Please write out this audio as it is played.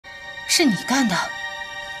是你干的，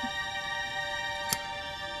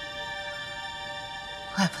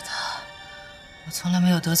怪不得我从来没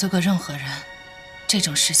有得罪过任何人，这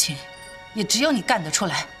种事情也只有你干得出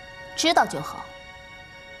来。知道就好，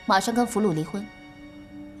马上跟俘虏离婚。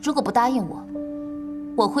如果不答应我，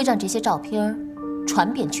我会让这些照片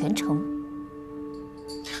传遍全城。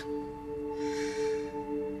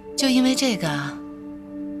就因为这个，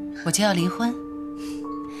我就要离婚？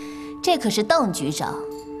这可是邓局长，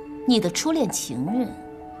你的初恋情人。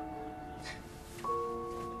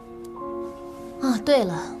啊，对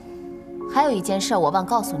了，还有一件事我忘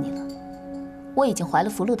告诉你了，我已经怀了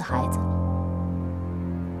俘虏的孩子，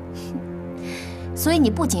所以你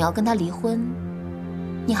不仅要跟他离婚，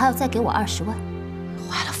你还要再给我20万。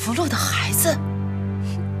怀了俘虏的孩子？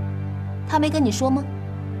他没跟你说吗？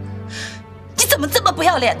你怎么这么不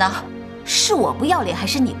要脸呢？是我不要脸还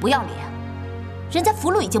是你不要脸？人家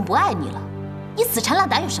俘虏已经不爱你了，你死缠烂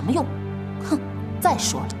打有什么用？哼！再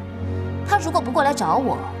说了，他如果不过来找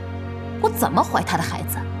我，我怎么怀他的孩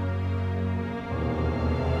子？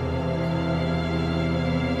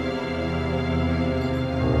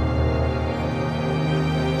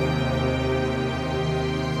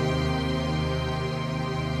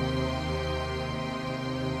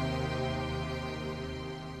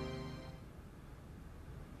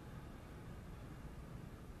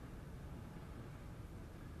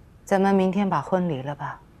咱们明天把婚离了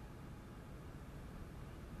吧？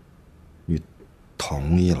你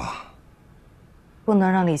同意了？不能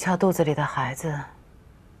让李俏肚子里的孩子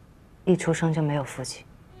一出生就没有父亲。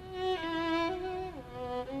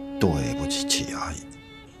对不起啊，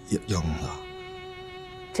英子。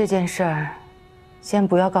这件事儿，先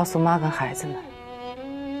不要告诉妈跟孩子们。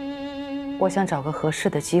我想找个合适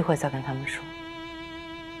的机会再跟他们说。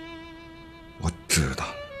我知道。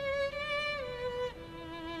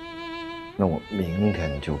那我明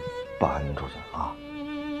天就搬出去啊。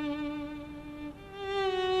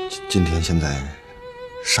今天先在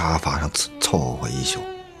沙发上凑合一宿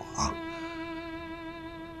啊。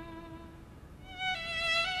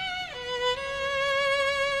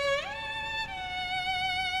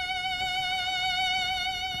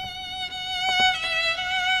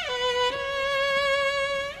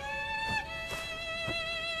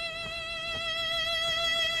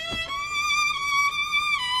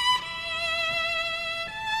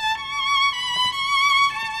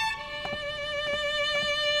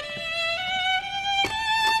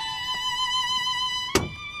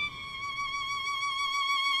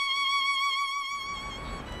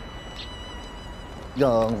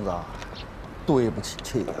英子，对不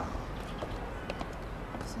起呀。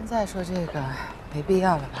现在说这个没必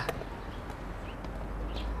要了吧？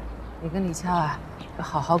你跟李俏啊，要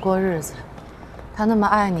好好过日子。她那么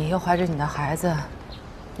爱你，又怀着你的孩子，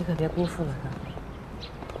你可别辜负了她。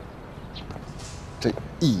这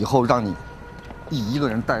以后让你一个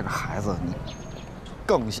人带着孩子，你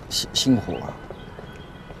更辛苦了。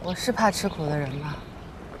我是怕吃苦的人吗？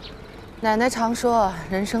奶奶常说，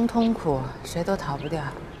人生痛苦，谁都逃不掉。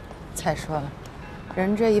再说了，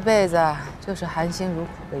人这一辈子就是含辛茹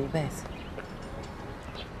苦的一辈子。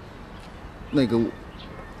那个，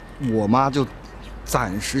我妈就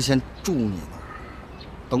暂时先住你那儿，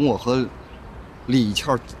等我和李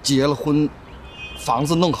俏结了婚，房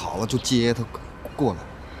子弄好了就接她过来。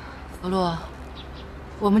福禄，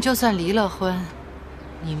我们就算离了婚，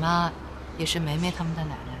你妈也是梅梅他们的奶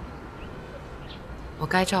奶，我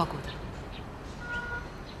该照顾她。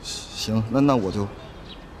行，那我就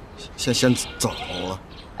先走了。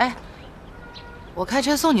哎，我开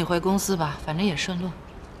车送你回公司吧，反正也顺路。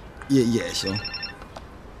也行。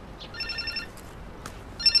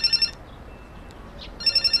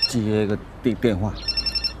接个电话。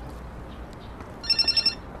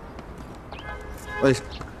喂，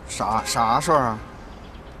啥事儿啊？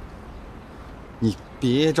你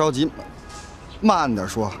别着急，慢点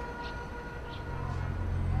说。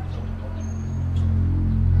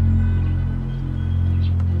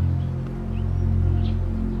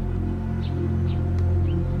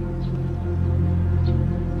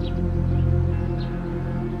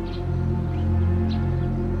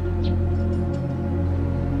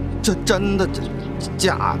这真的，这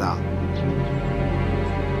假的？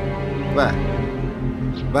喂，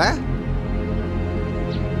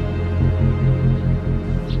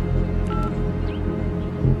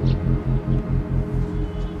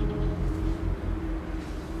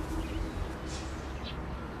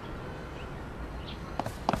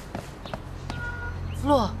福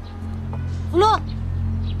禄，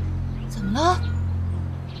怎么了？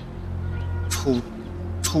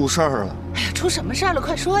出事儿了。哎呀，出什么事儿了？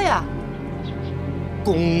快说呀！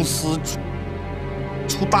公司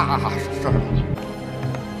出出大事了。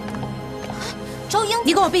周英，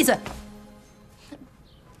你给我闭嘴！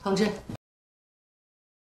同志。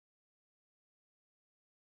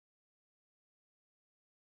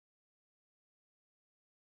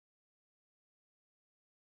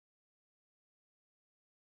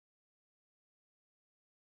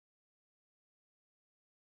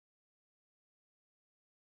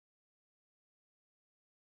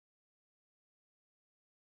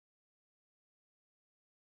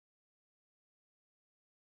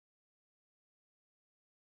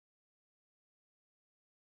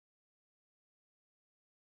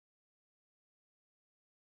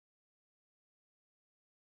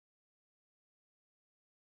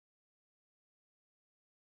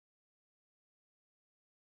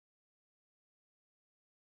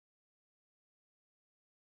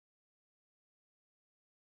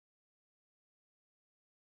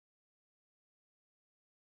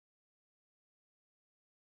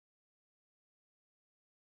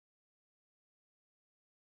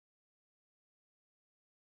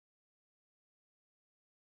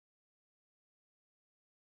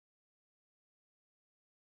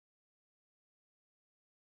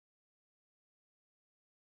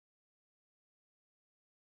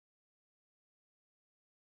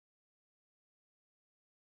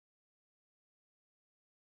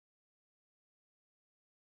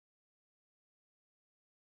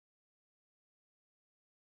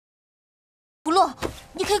不洛，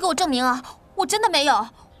你可以给我证明啊！我真的没有，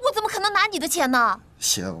我怎么可能拿你的钱呢？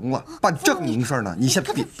行了，办正经事呢，你先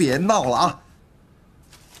别闹了啊！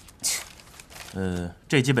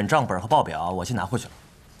这几本账本和报表我先拿回去了，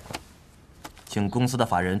请公司的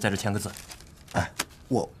法人在这签个字。哎，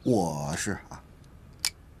我是啊，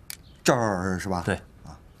这儿是吧？对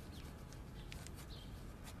啊，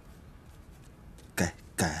给。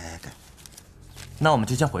那我们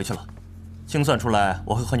就先回去了，清算出来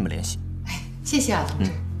我会和你们联系。谢谢啊，同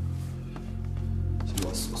志。请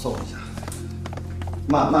我送一下，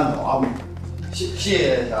慢走啊，谢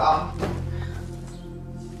谢啊。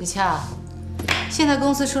李俏，现在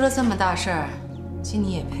公司出了这么大事儿，请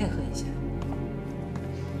你也配合一下。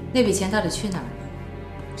那笔钱到底去哪儿了？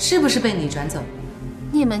是不是被你转走？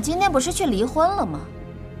你们今天不是去离婚了吗？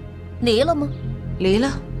离了吗？离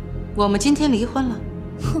了，我们今天离婚了。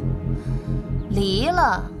哼，离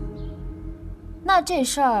了，那这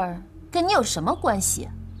事儿跟你有什么关系？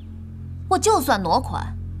我就算挪款，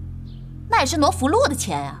那也是挪福禄的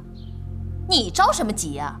钱呀，你着什么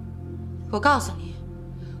急呀？我告诉你，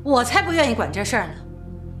我才不愿意管这事儿呢，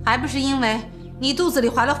还不是因为你肚子里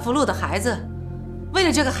怀了福禄的孩子，为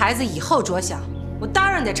了这个孩子以后着想，我当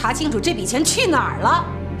然得查清楚这笔钱去哪儿了。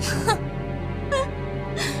哼，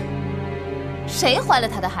谁怀了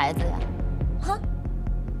他的孩子呀？哼，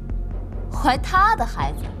怀他的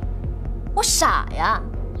孩子，我傻呀？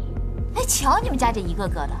哎，瞧你们家这一个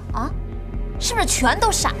个的啊，是不是全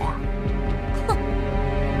都傻呀？哼！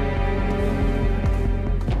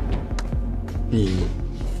你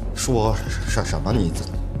说什么？你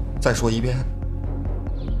再说一遍。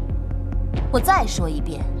我再说一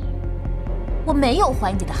遍，我没有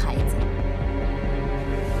怀你的孩子。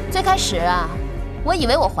最开始啊，我以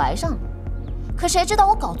为我怀上了，可谁知道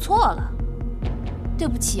我搞错了。对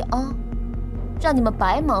不起啊，让你们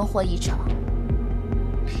白忙活一场。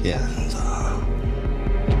骗子！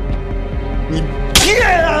你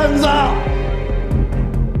骗子！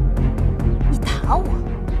你打我？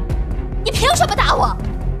你凭什么打我？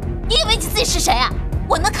你以为你自己是谁啊？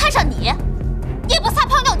我能看上你？你也不撒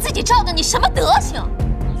泡尿自己照的，你什么德行？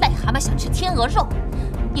癞蛤蟆想吃天鹅肉，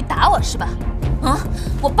你打我是吧？啊！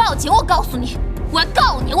我报警！我告诉你，我要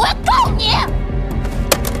告你！我要告你！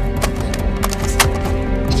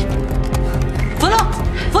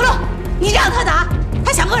福禄，你让他打，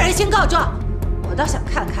他想恶人先告状。我倒想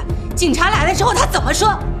看看警察来了之后他怎么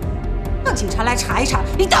说。让警察来查一查，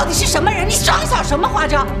你到底是什么人？你耍什么花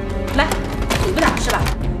招？来，你不打是吧？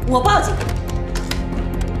我报警。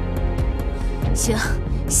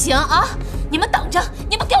行啊，你们等着，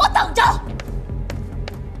你们给我等着！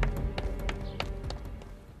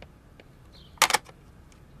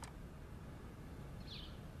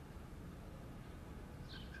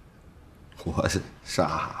我是傻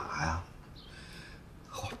呀，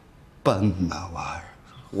我笨呐，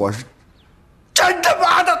我是真他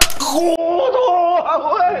妈的糊涂啊！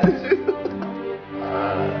我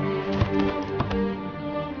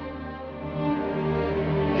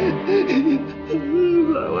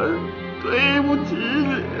对不起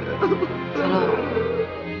你，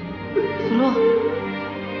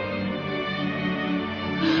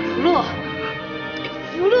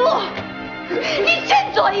福禄，你振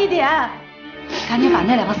作一点，赶紧把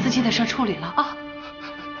那2个司机的事处理了啊！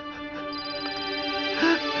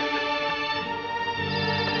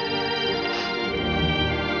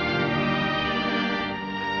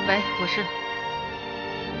喂，我是。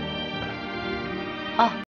哦。